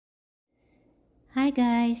Hi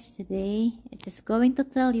guys, today I'm just going to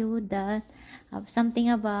tell you that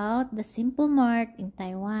something about the Simple Mart in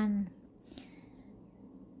Taiwan.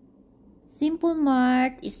 Simple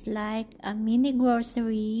Mart is like a mini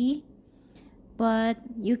grocery, but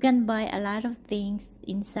you can buy a lot of things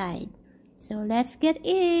inside. So let's get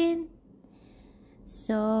in.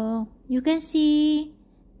 So you can see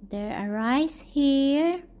there are rice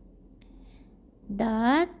here,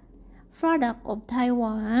 that product of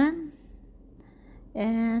Taiwan,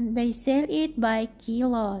 and they sell it by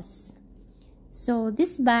kilos. So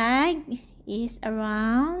this bag is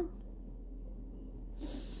around,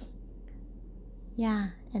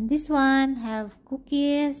 and this one have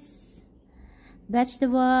cookies,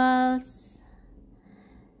 vegetables,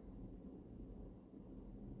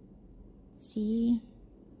 see,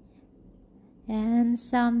 and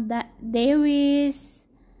some dairies,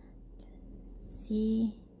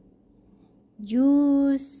 see,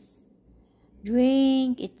 juice,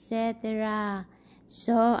 drink, etc.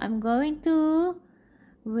 So I'm going to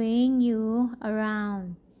bring you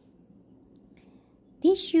around.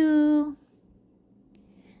 Tissue.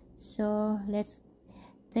 So let's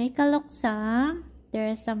take a look some.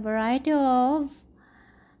 There's some variety of,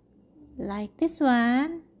 like this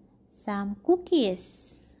one, some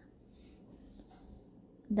cookies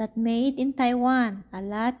that made in Taiwan. A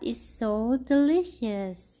lot is so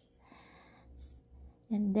delicious.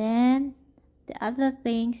 And then the other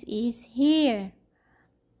things is here.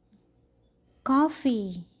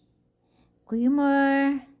 Coffee,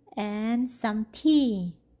 creamer, and some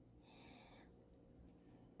tea.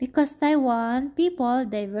 Because Taiwan people,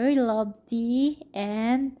 they very love tea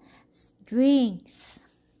and drinks.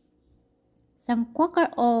 Some Quaker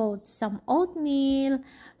oats, some oatmeal,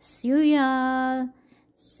 cereal.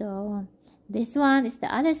 So this one is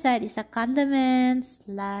the other side is a condiments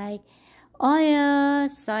like oil,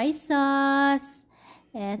 soy sauce,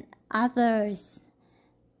 and others.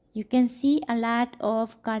 You can see a lot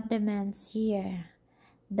of condiments here.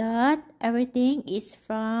 That everything is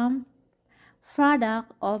from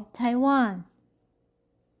product of Taiwan.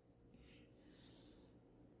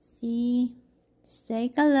 See, just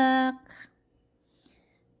take a look.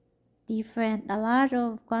 Different, a lot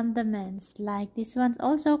of condiments. Like this one's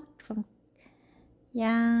also from,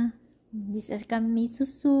 this is miso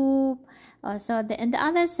soup. Also, on the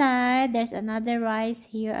other side, there's another rice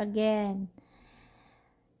here again.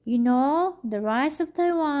 You know, the rice of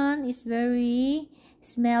Taiwan is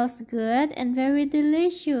smells good and very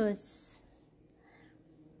delicious.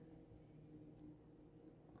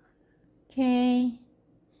 Okay.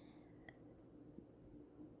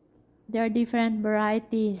 There are different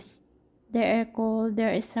varieties. There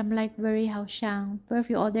is some like very haoshang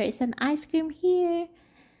perfume. Oh, there is an ice cream here.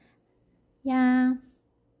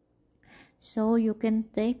 So you can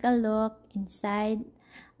take a look inside.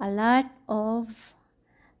 A lot of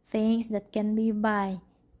things that can be buy.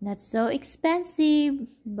 Not so expensive,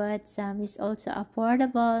 but some is also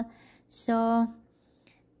affordable. So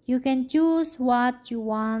you can choose what you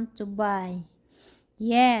want to buy.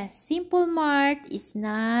 Yes, Simple Mart is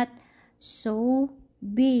not so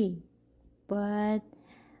big, but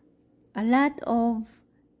a lot of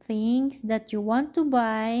things that you want to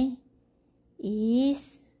buy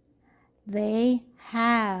is they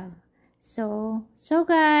have. So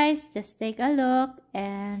guys, just take a look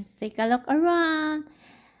and take a look around.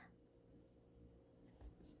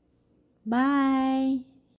 Bye.